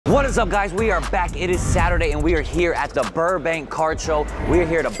What is up, guys? We are back. It is Saturday and we are here at the Burbank Card Show. We are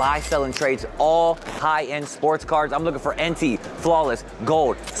here to buy, sell, and trade all high-end sports cards. I'm looking for NT, Flawless,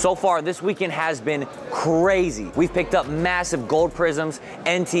 Gold. So far, this weekend has been crazy. We've picked up massive gold prisms,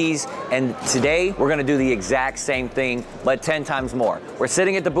 NTs, and today we're gonna do the exact same thing, but 10 times more. We're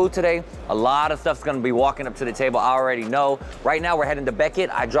sitting at the booth today. A lot of stuff's gonna be walking up to the table. I already know. Right now, we're heading to Beckett.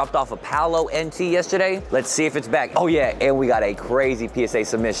 I dropped off a Paolo NT yesterday. Let's see if it's back. Oh yeah, and we got a crazy PSA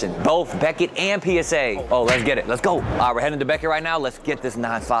submission. Both Beckett and PSA. Oh, let's get it. Let's go. All right, we're heading to Beckett right now. Let's get this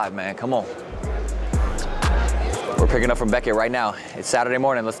 9.5, man. Come on. We're picking up from Beckett right now. It's Saturday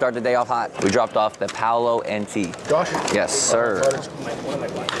morning. Let's start the day off hot. We dropped off the Paolo NT. Josh? Yes, sir.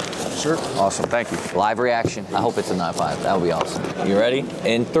 Sure. Awesome, thank you. Live reaction. I hope it's a 9.5. That would be awesome. You ready?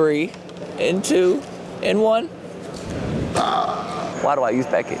 In 3, in 2, in 1. Why do I use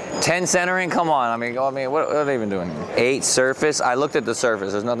Beckett? 10 centering, come on. I mean, what are they even doing here? 8 surface. I looked at the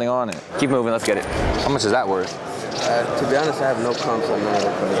surface. There's nothing on it. Keep moving, let's get it. How much is that worth? To be honest, I have no comps on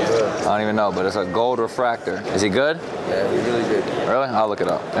that. I don't even know, but it's a gold refractor. Is he good? Yeah, he's really good. Really? I'll look it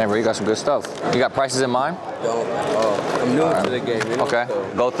up. Hey, bro, you got some good stuff. You got prices in mind? I'm new to the game, you know? Okay,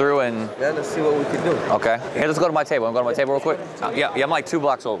 so go through and... Yeah, let's see what we can do. Okay. Here, let's go to my table. I'm going to my table real quick. Yeah, I'm like 2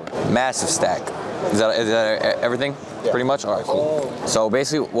 blocks over. Massive stack. Is that everything? Yeah. Pretty much? All right, cool. So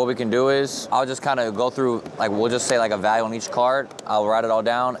basically what we can do is I'll just kind of go through, like we'll just say like a value on each card. I'll write it all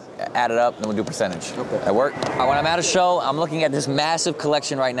down, add it up, and we'll do percentage. Okay. That work? All right, when I'm at a show, I'm looking at this massive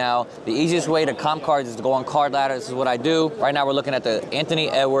collection right now. The easiest way to comp cards is to go on Card Ladder. This is what I do. Right now we're looking at the Anthony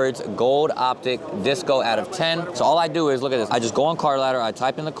Edwards Gold Optic Disco out of 10. So all I do is, look at this. I just go on Card Ladder, I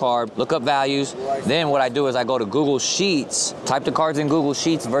type in the card, look up values. Then what I do is I go to Google Sheets, type the cards in Google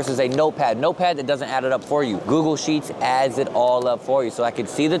Sheets versus a notepad. Notepad that doesn't add it up for you. Google Sheets adds it all up for you. So I can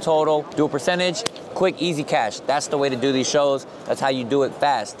see the total, do a percentage, quick, easy cash. That's the way to do these shows. That's how you do it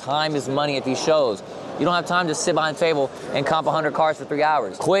fast. Time is money at these shows. You don't have time to sit behind a table and comp 100 cards for 3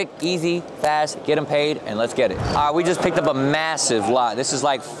 hours. Quick, easy, fast, get them paid, and let's get it. All right, we just picked up a massive lot. This is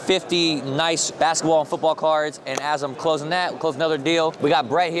like 50 nice basketball and football cards, and as I'm closing that, we'll close another deal. We got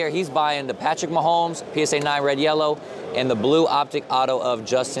Brett here. He's buying the Patrick Mahomes, PSA 9 red yellow, and the blue optic auto of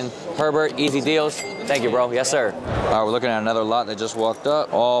Justin Herbert. Easy deals. Thank you, bro. Yes, sir. All right, we're looking at another lot that just walked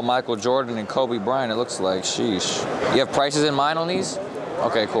up. All Michael Jordan and Kobe Bryant, it looks like. Sheesh. You have prices in mind on these?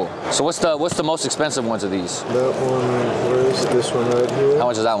 Okay, cool. So what's the most expensive ones of these? That one, where is this one right here? How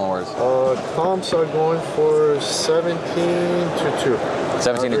much is that one worth? Comps are going for 17 to 2.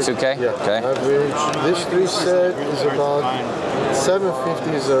 17 to 2K? Yeah. Okay. Average. This 3 set is about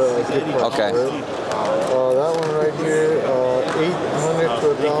 750 is a good price. Okay. That one right here, 800 to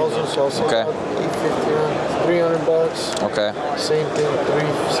 1,000, so I'll say okay. 850, 300 bucks. Okay. Same thing,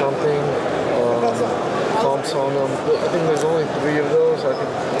 3 something. Comps on them. I think there's only 3 of those.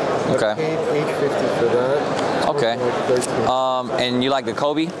 I paid $850 for that. Okay. Like and you like the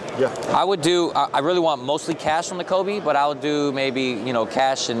Kobe? Yeah. I would do. I really want mostly cash from the Kobe, but I would do maybe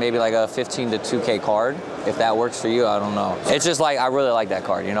cash and maybe like a 15 to 2K card if that works for you. I don't know. It's just like I really like that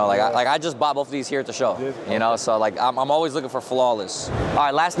card. I just bought both of these here at the show. So like I'm always looking for flawless. All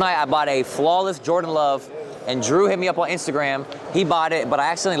right. Last night I bought a flawless Jordan Love. And Drew hit me up on Instagram. He bought it, but I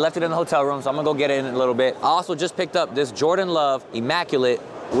accidentally left it in the hotel room, so I'm gonna go get it in a little bit. I also just picked up this Jordan Love Immaculate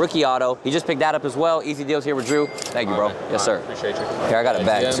rookie auto. He just picked that up as well. Easy deals here with Drew. Thank you, bro. Yes, sir. Appreciate you. Here, I got a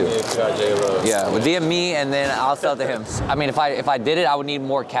bag too. Yeah, with DM me, and then I'll sell to him. I mean, if I did it, I would need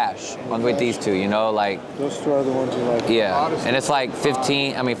more cash with these two. Like those 2 are the ones you like. Yeah, and it's like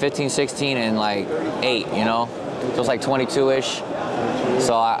 15, 16, and like 8. So it's like 22-ish.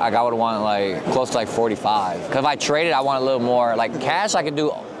 So I would want like close to like 45. Cause if I traded, I want a little more. Like cash, I could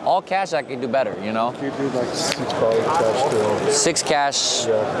do all cash. I could do better. You do like 6 probably cash too. 6 cash,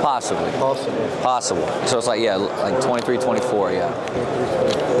 yeah. Possibly. Possible. So it's like like 23, 24, yeah.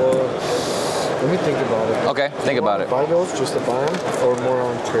 23, 24. Let me think about it. Okay, think about it. Buy those just to buy them, or more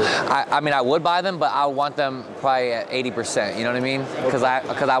on trade? I mean, I would buy them, but I want them probably at 80%. You know what I mean? Because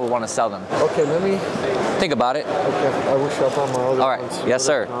I would want to sell them. Okay, let me think about it. Okay, I wish I found my other. All right, ones. Yes,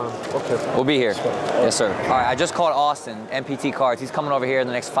 sir. Okay, we'll be here. Yes, sir. All right, I just called Austin, MPT Cards. He's coming over here in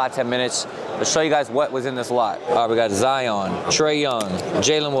the next 5-10 minutes to show you guys what was in this lot. All right, we got Zion, Trae Young,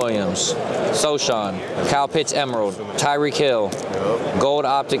 Jalen Williams, Sochan, Kyle Pitts Emerald, Tyreek Hill, Gold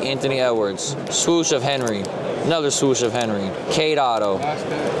Optic Anthony Edwards, swoosh of Henry, another swoosh of Henry, Cade Auto,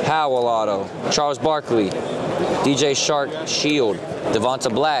 Howell Auto, Charles Barkley, DJ Shark Shield, Devonta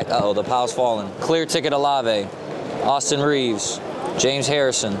Black, uh-oh, the pile's falling, Clear Ticket Olave, Austin Reeves, James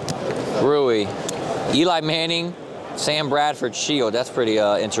Harrison, Rui, Eli Manning, Sam Bradford Shield. That's pretty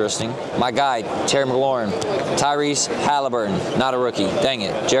interesting. My guy, Terry McLaurin. Tyrese Halliburton. Not a rookie. Dang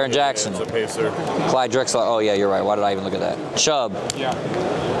it. Jaren Jackson. It's a pacer. Clyde Drexler. Oh, yeah, you're right. Why did I even look at that? Chubb. Yeah.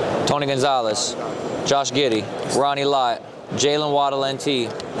 Tony Gonzalez. Josh Giddey. Ronnie Lott. Jalen Waddle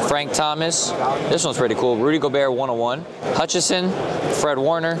NT. Frank Thomas. This one's pretty cool. Rudy Gobert 101. Hutchison. Fred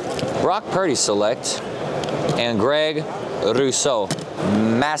Warner. Brock Purdy Select. And Greg Rousseau.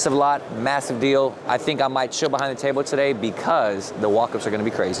 Massive lot, massive deal. I think I might chill behind the table today because the walk-ups are gonna be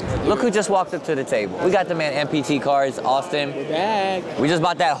crazy. Look who just walked up to the table. We got the man MPT Cards, Austin. We're back. We just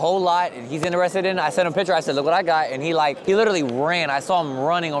bought that whole lot and he's interested in it. I sent him a picture, I said, look what I got. And he literally ran. I saw him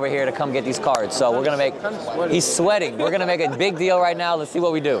running over here to come get these cards. So we're gonna make, he's sweating. We're gonna make a big deal right now. Let's see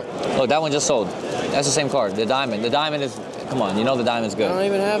what we do. Look, that one just sold. That's the same card, the diamond. The diamond is, come on, you know the diamond's good. I don't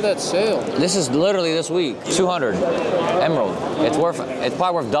even have that sale. This is literally this week, 200, emerald. It's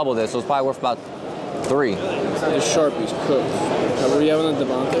probably worth double this, so it's probably worth about 3. The Sharpie's cooked. What were you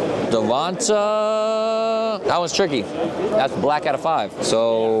having on Devonta, that one's tricky. That's black out of 5,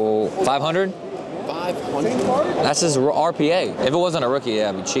 so 500? 500? That's his RPA. If it wasn't a rookie, yeah,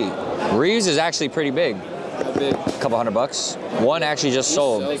 it'd be cheap. Reeves is actually pretty big. How big? A couple $100. One actually just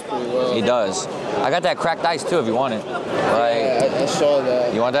sold. Sells pretty well. He does. I got that cracked ice too if you want it. Yeah, I saw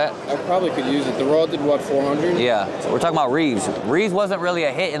that. You want that? I probably could use it. The Raw did what, 400? Yeah, so we're talking about Reeves. Reeves wasn't really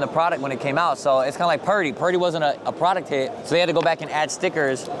a hit in the product when it came out, so it's kind of like Purdy. Purdy wasn't a product hit, so they had to go back and add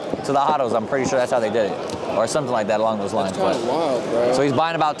stickers to the autos. I'm pretty sure that's how they did it, or something like that along those lines. That's kind of wild, bro. So he's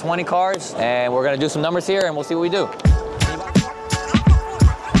buying about 20 cards, and we're gonna do some numbers here, and we'll see what we do.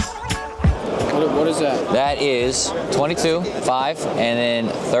 What is that? That is 22, 5, and then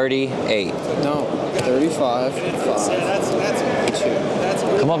 38. No, 35, 5, 2.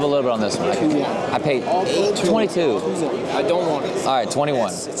 Come up a little bit on this one. 2-1. I paid 22. I don't want it. All right,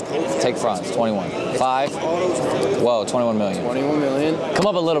 21. Take France, 21. 5. Whoa, 21 million. 21 million. Come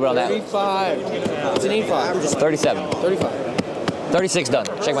up a little bit on that. 35. It's an E5. 37. 35. 36 done.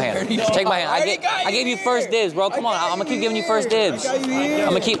 Shake my hand. Shake my hand. I gave you first dibs, bro. Come on. I'm gonna keep giving you first dibs.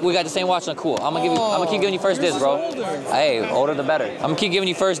 We got the same watch on. Cool. I'm gonna keep giving you first dibs, bro. Hey, older the better. I'm gonna keep giving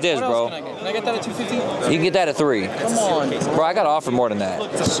you first dibs, bro. Can I get that at 250? You can get that at 3. Come on. Bro, I gotta offer more than that.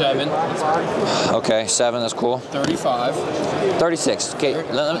 It's a 7. Okay, 7, that's cool. 35. 36. Okay,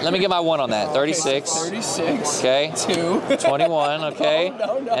 let me get my 1 on that. 36. 36. Okay. 2. 21, okay.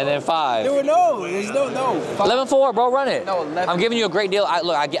 No. And then 5. No. There's no. 11.4, bro, run it. No, 11. I'm giving you a great deal.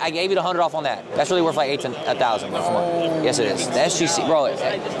 Look, I gave you the 100 off on that. That's really worth like 8 to 1,000, bro. Come on. Yes, it is. The SGC, bro,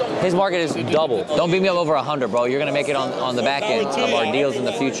 his market is double. Don't beat me up over 100, bro. You're gonna make it on the back end of our deals in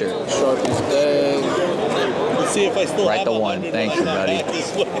the future. Sharpie's dead. Let's see if I still Right have the them 1. on Thank you, buddy.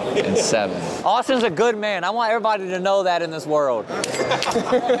 And 7. Austin's a good man. I want everybody to know that in this world.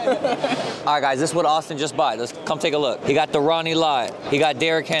 All right, guys, this is what Austin just bought. Let's come take a look. He got the Ronnie Lott. He got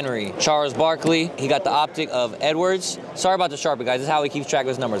Derrick Henry, Charles Barkley. He got the optic of Edwards. Sorry about the Sharpie, guys. This is how he keeps track of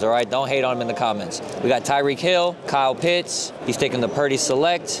his numbers, all right? Don't hate on him in the comments. We got Tyreek Hill, Kyle Pitts. He's taking the Purdy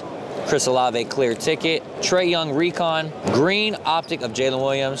Select. Chris Olave clear ticket. Trey Young Recon. Green optic of Jalen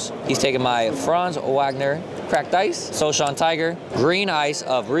Williams. He's taking my Franz Wagner cracked ice. Soshan Tiger. Green ice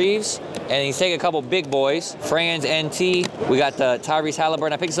of Reeves. And he's taking a couple big boys. Franz NT. We got the Tyrese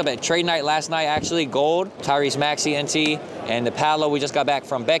Halliburton. I picked this up at trade night last night, actually. Gold. Tyrese Maxey NT. And the Palo we just got back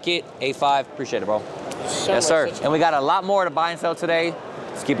from Beckett. A5. Appreciate it, bro. Yes, sir. And we got a lot more to buy and sell today.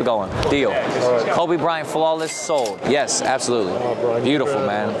 Let's keep it going. Deal. Kobe Bryant Flawless sold. Yes, absolutely. Beautiful,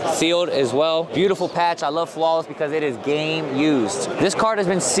 man. Sealed as well. Beautiful patch. I love Flawless because it is game used. This card has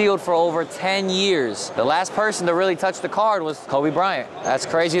been sealed for over 10 years. The last person to really touch the card was Kobe Bryant. That's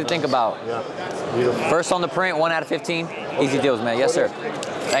crazy to think about. Yeah, beautiful. First on the print, 1 out of 15. Easy deals, man. Yes, sir.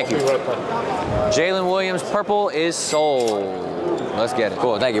 Thank you. Jalen Williams Purple is sold. Let's get it.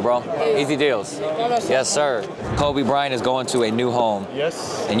 Cool, thank you, bro. Easy deals. Yes, sir. Kobe Bryant is going to a new home.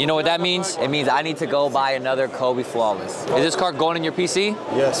 Yes. And you know what that means? It means I need to go buy another Kobe Flawless. Is this card going in your PC?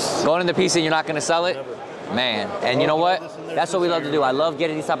 Yes. Going in the PC and you're not gonna sell it? Never. Man, and you know what? That's what we love to do. I love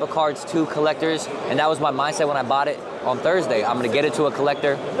getting these type of cards to collectors, and that was my mindset when I bought it on Thursday. I'm gonna get it to a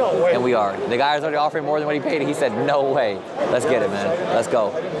collector, and we are. The guy is already offering more than what he paid, and he said, no way. Let's get it, man. Let's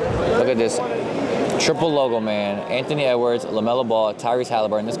go. Look at this. Triple logo, man. Anthony Edwards, LaMelo Ball, Tyrese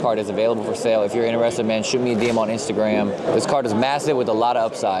Halliburton. This card is available for sale. If you're interested, man, shoot me a DM on Instagram. This card is massive with a lot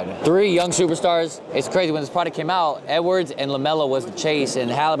of upside. 3 young superstars. It's crazy. When this product came out, Edwards and LaMelo was the chase,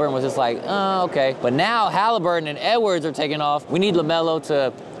 and Halliburton was just like, oh, okay. But now Halliburton and Edwards are taking off. We need LaMelo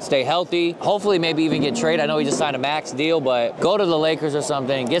to stay healthy. Hopefully, maybe even get traded. I know he just signed a max deal, but go to the Lakers or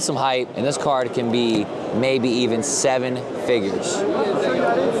something, get some hype, and this card can be maybe even 7 figures.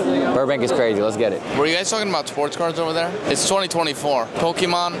 Burbank is crazy. Let's get it. Were you guys talking about sports cards over there? It's 2024.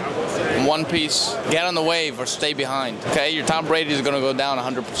 Pokemon, One Piece. Get on the wave or stay behind. Okay, your Tom Brady is gonna go down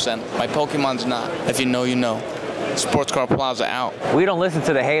 100%. My Pokemon's not. If you know, you know. Sports Card Plaza out. We don't listen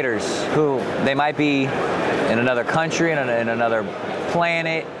to the haters who they might be in another country, in another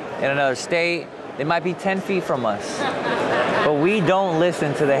planet, in another state. They might be 10 feet from us. But we don't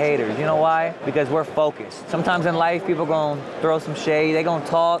listen to the haters. You know why? Because we're focused. Sometimes in life, people gonna throw some shade, they gonna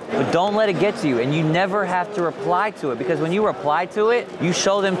talk, but don't let it get to you. And you never have to reply to it, because when you reply to it, you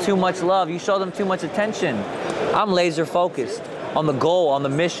show them too much love, you show them too much attention. I'm laser focused on the goal, on the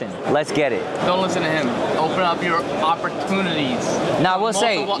mission. Let's get it. Don't listen to him. Open up your opportunities. Now, I will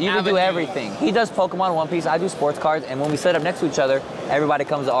say, you can do everything. He does Pokemon, One Piece, I do sports cards, and when we set up next to each other, everybody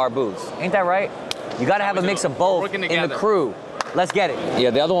comes to our booths. Ain't that right? You gotta have a mix of both in the crew. Let's get it. Yeah,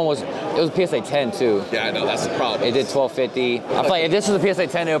 the other one was, it was a PSA 10 too. Yeah, I know, that's the problem. It did 1250. I feel like if this was a PSA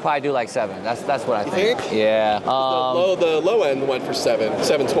 10, it would probably do like 7. That's what I think. You think? Yeah. The low end went for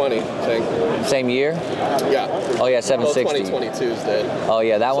 720, I think. Same year? Yeah. Oh yeah, 760. 2022's did. Oh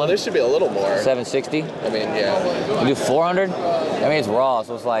yeah, that one? So there should be a little more. 760? I mean, yeah. You do 400? I mean, it's raw,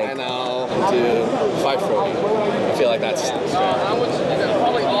 so it's like... I know, dude. 540. I feel like that's...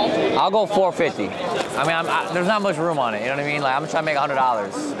 I'll go 450. I mean, there's not much room on it, you know what I mean? Like, I'm trying to make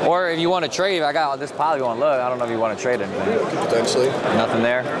 $100. Or if you want to trade, I got this pile you want to look. I don't know if you want to trade anything. Potentially. Nothing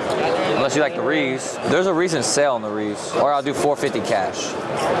there. Unless you like the Reeves. There's a recent sale on the Reeves. Or I'll do 450 cash.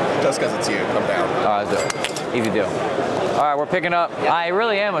 Just because it's you. I'm down. All right, let's do it. Easy deal. All right, we're picking up. I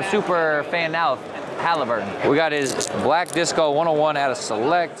really am a super fan now of Halliburton. We got his Black Disco 101 out of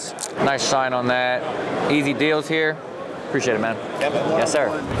Select. Nice shine on that. Easy deals here. Appreciate it, man. Yes, sir.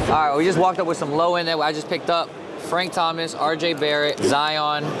 All right, we just walked up with some low end that I just picked up. Frank Thomas, RJ Barrett,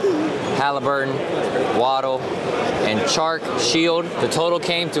 Zion, Halliburton, Waddle, and Chark Shield. The total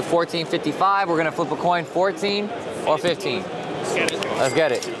came to $14.55. We're gonna flip a coin, 14 or 15. Let's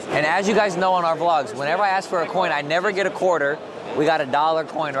get it. And as you guys know on our vlogs, whenever I ask for a coin, I never get a quarter. We got a $1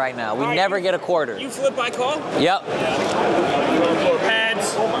 coin right now. We never get a quarter. You flip by call? Yep.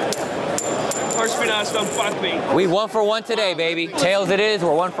 Pads. Horse finance, don't fuck me. We 1 for 1 today, baby. Tails it is,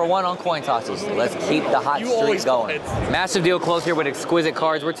 we're 1 for 1 on coin tosses. Let's keep the hot streak going. Massive deal close here with exquisite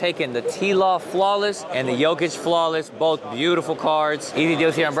cards. We're taking the T-Law Flawless and the Jokic Flawless, both beautiful cards. Easy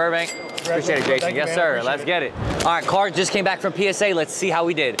deals here in Burbank. Appreciate it, Jason. Yes, sir. Let's get it. All right, card just came back from PSA. Let's see how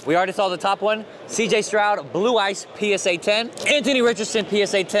we did. We already saw the top one. CJ Stroud, Blue Ice, PSA 10. Anthony Richardson,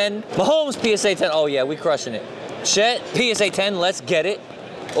 PSA 10. Mahomes, PSA 10. Oh, yeah, we crushing it. Chet, PSA 10. Let's get it.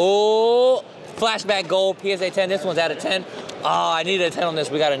 Oh, Flashback Gold, PSA 10. This one's out of 10. Oh, I needed a 10 on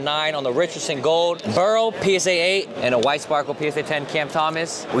this. We got a 9 on the Richardson Gold. Burrow, PSA 8, and a White Sparkle, PSA 10, Cam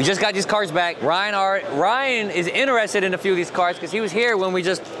Thomas. We just got these cards back. Ryan is interested in a few of these cards because he was here when we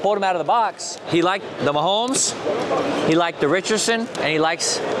just pulled them out of the box. He liked the Mahomes, he liked the Richardson, and he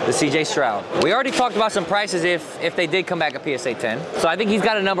likes the CJ Stroud. We already talked about some prices if they did come back at PSA 10. So I think he's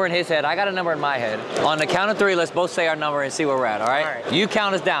got a number in his head. I got a number in my head. On the count of 3, let's both say our number and see where we're at, all right? All right. You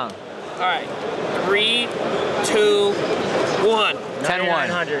count us down. All right. 3, 2, 1. 10-1.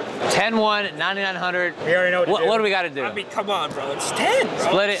 10-1, 9,900. We already know what to do. What do we got to do? I mean, come on, bro. It's 10, bro.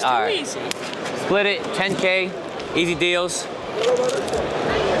 Split it? It's All too right. easy. Split it, 10K, easy deals.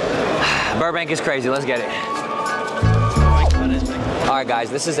 Burbank is crazy, let's get it. All right,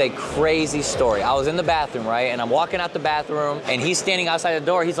 guys, this is a crazy story. I was in the bathroom, right? And I'm walking out the bathroom, and he's standing outside the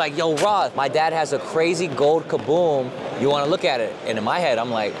door. He's like, yo, Roth, my dad has a crazy gold kaboom. You want to look at it? And in my head, I'm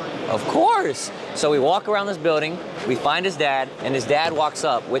like, of course. So we walk around this building, we find his dad, and his dad walks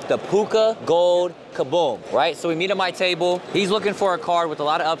up with the Puka Gold Kaboom, right? So we meet at my table. He's looking for a card with a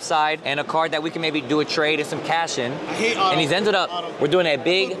lot of upside and a card that we can maybe do a trade and some cash in. And he's ended up, we're doing a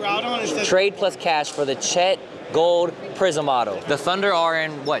big trade plus cash for the Chet Gold Prism Auto. The Thunder are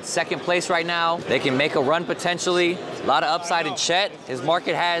in, what, 2nd place right now. They can make a run potentially. A lot of upside in Chet. His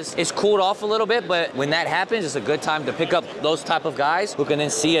market it's cooled off a little bit, but when that happens, it's a good time to pick up those type of guys who can then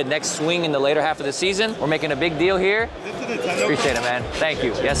see a next swing in the later half of the season. We're making a big deal here. Appreciate it, man. Thank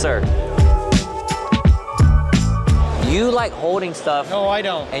you. Yes, sir. You like holding stuff. No, I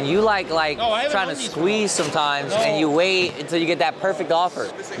don't. And you like trying to squeeze sometimes, and you wait until you get that perfect offer.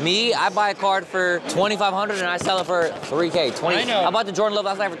 Me, I buy a card for $2,500 and I sell it for $3K. I know. I bought the Jordan Love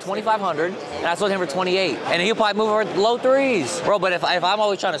last night for $2,500 and I sold him for $28. And he'll probably move over low 3s. Bro, but if I'm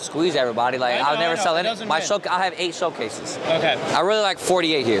always trying to squeeze everybody, like I'll never sell it. I have 8 showcases. Okay. I really like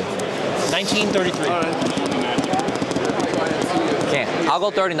 48 here. 1933. can't. I'll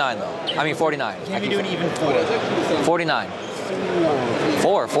go 39 though. I mean 49. Can't be doing even 4. 49.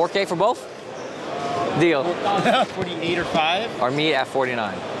 4K for both? Deal. 48 or 5? Or me at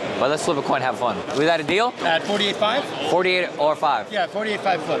 49. But let's flip a coin, have fun. Was that a deal? At 48.5? 48 or 5? Yeah,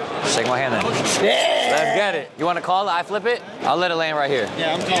 48.5 flip. Shake my hand then. Yeah. Let's get it. You want to call it? I flip it? I'll let it land right here.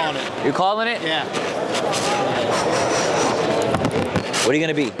 Yeah, I'm calling it. You calling it? Yeah. What are you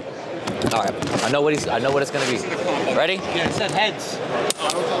gonna be? All right. I know what it's gonna be. Ready? Yeah, it said heads.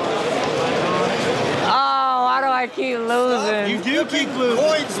 Oh, why do I keep losing? You do keep losing.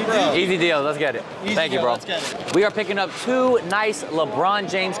 Points, bro. Easy deal. Let's get it. Easy Thank you, deal. bro. Let's get it. We are picking up 2 nice LeBron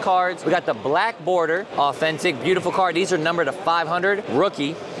James cards. We got the black border, authentic, beautiful card. These are numbered to 500,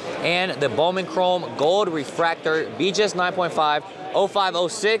 rookie, and the Bowman Chrome Gold Refractor BGS 9.5.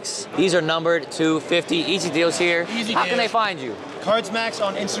 0506. These are numbered to 50. Easy deals here. Easy How deals. can they find you? Cards Max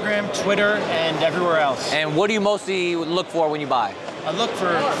on Instagram, Twitter, and everywhere else. And what do you mostly look for when you buy? I look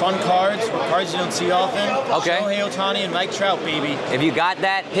for fun cards, cards you don't see often. Okay. Shohei Ohtani and Mike Trout, baby. If you got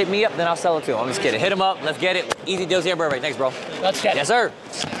that, hit me up, then I'll sell it to him. I'm just kidding. Hit him up. Let's get it. Easy deals here, Burbank. Thanks, bro. Let's get it. Yes, sir.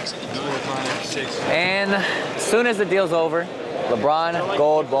 And as soon as the deal's over, LeBron,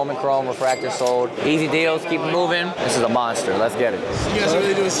 gold, Bowman Chrome, refractor sold. Easy deals, keep it moving. This is a monster, let's get it. You guys are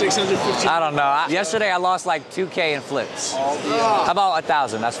really doing 650? I don't know. Yesterday I lost like 2K in flips. How about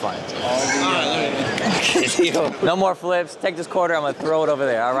 1,000, that's fine. No more flips. Take this quarter, I'm gonna throw it over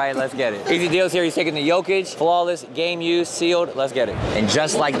there. All right, let's get it. Easy deals here, he's taking the Jokic, flawless, game used, sealed, let's get it. And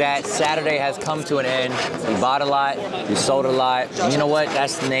just like that, Saturday has come to an end. We bought a lot, we sold a lot. And you know what?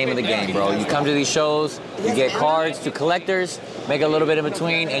 That's the name of the game, bro. You come to these shows, you get cards to collectors, make a little bit in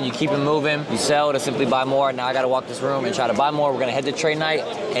between, and you keep it moving. You sell to simply buy more. Now I gotta walk this room and try to buy more. We're gonna head to trade night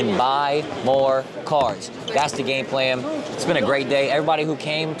and buy more cards. That's the game plan. It's been a great day. Everybody who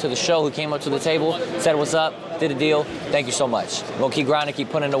came to the show, who came up to the table, said what's up, did a deal, thank you so much. We're gonna keep grinding,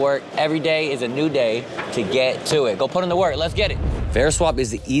 keep putting in the work. Every day is a new day to get to it. Go put in the work, let's get it. Veriswap is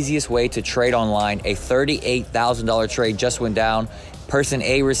the easiest way to trade online. A $38,000 trade just went down. Person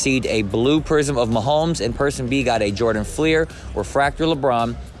A received a blue prism of Mahomes, and person B got a Jordan Fleer, refractor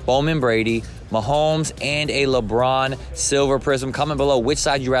LeBron, Bowman Brady, Mahomes, and a LeBron silver prism. Comment below which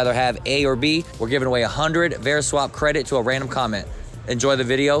side you rather have, A or B. We're giving away 100 Veriswap credit to a random comment. Enjoy the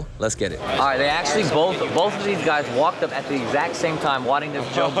video, let's get it. All right, they actually both of these guys walked up at the exact same time wanting this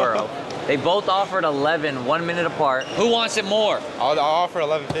Joe Burrow. They both offered 11, 1 minute apart. Who wants it more? I'll offer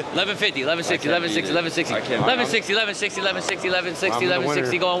 1150. 1150, 1160, 1160, 1160. 1160, 1160, 1160, 1160,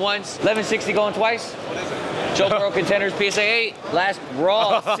 1160 going once. 1160 going twice. Joe Burrow contenders PSA 8. Last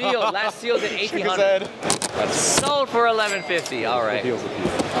raw sealed. Last sealed at 1800. Sold for 1150. All right.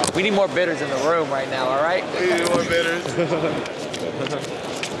 We need more bidders in the room right now, all right? We need more bidders.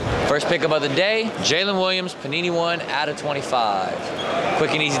 First pickup of the day, Jalen Williams, Panini 1 out of 25.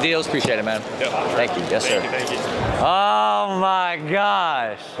 Quick and easy deals, appreciate it, man. Yep. Thank you, yes sir. Thank you. Oh my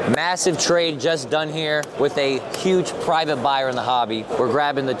gosh. Massive trade just done here with a huge private buyer in the hobby. We're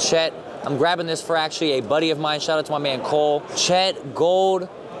grabbing the Chet. I'm grabbing this for actually a buddy of mine. Shout out to my man Cole. Chet Gold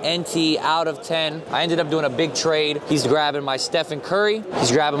NT out of 10. I ended up doing a big trade. He's grabbing my Stephen Curry.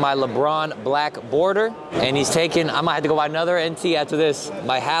 He's grabbing my LeBron black border. And he's taking, I might have to go buy another NT after this.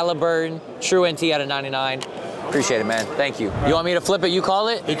 My Halliburton true NT out of 99. Appreciate it, man. Thank you. You want me to flip it? You call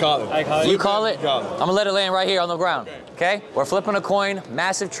it? He called it. I call it. You call it? You call it. I'm gonna let it land right here on the ground. Okay? We're flipping a coin.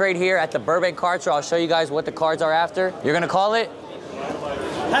 Massive trade here at the Burbank card show. I'll show you guys what the cards are after. You're gonna call it?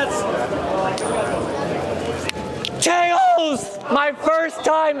 Tails! My first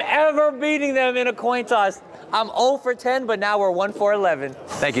time ever beating them in a coin toss. I'm 0 for 10, but now we're 1 for 11.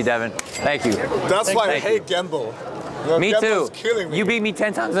 Thank you, Devin. Thank you. That's why I hate gamble. Me too. Killing me. You beat me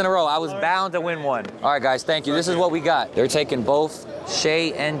 10 times in a row. I was bound to win one. All right, guys, thank you. This is what we got. They're taking both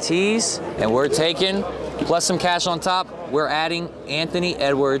Shea NTs, and we're taking, plus some cash on top, we're adding Anthony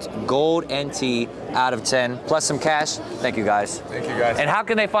Edwards Gold NT out of 10, plus some cash. Thank you, guys. Thank you, guys. And how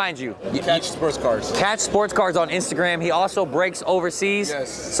can they find you? Catch Sports Cards. Catch Sports Cards on Instagram. He also breaks overseas. Yes.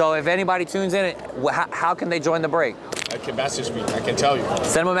 So if anybody tunes in, how can they join the break? I can message me. I can tell you.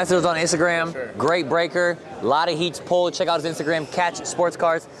 Send him a message on Instagram. Sure. Great breaker. A lot of heats pulled. Check out his Instagram. Catch Sports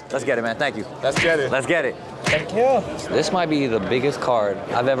Cards. Let's get it, man. Thank you. Let's get it. Let's get it. Thank you. This might be the biggest card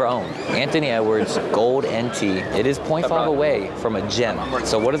I've ever owned. Anthony Edwards Gold NT. It is 0.5 away from a gem.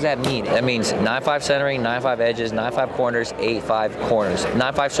 So what does that mean? That means 9.5 centering, 9.5 edges, 9.5 corners, 8.5 corners.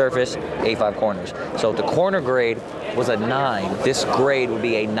 9.5 surface, 8.5 corners. So if the corner grade was a 9, this grade would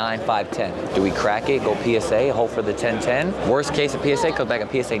be a 9.510. Do we crack it, go PSA, hope for the 10-10? Worst case of PSA, comes back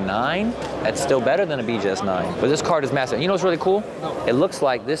a PSA 9. That's still better than a BGS 9. But this card is massive. You know what's really cool? It looks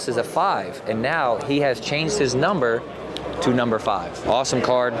like this is a 5, and now he has changed his number to number 5. Awesome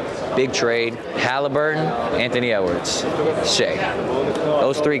card, big trade. Halliburton, Anthony Edwards, Shea.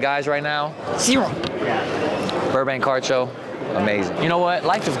 Those 3 guys right now, 0. Burbank Card Show, amazing. You know what?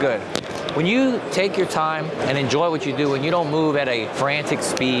 Life is good. When you take your time and enjoy what you do and you don't move at a frantic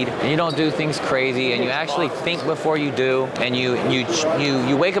speed and you don't do things crazy and you actually think before you do and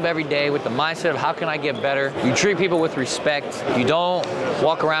you wake up every day with the mindset of how can I get better? You treat people with respect. You don't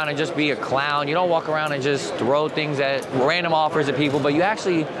walk around and just be a clown. You don't walk around and just throw things at random offers at people, but you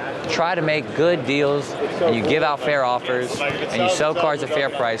actually try to make good deals and you give out fair offers and you sell cards at fair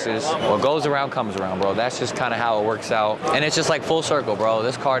prices. What goes around comes around, bro. That's just kind of how it works out. And it's just like full circle, bro.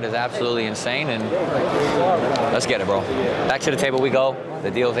 This card is absolutely insane, and let's get it, bro. Back to the table we go. The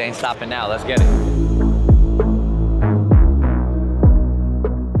deals ain't stopping now. Let's get it.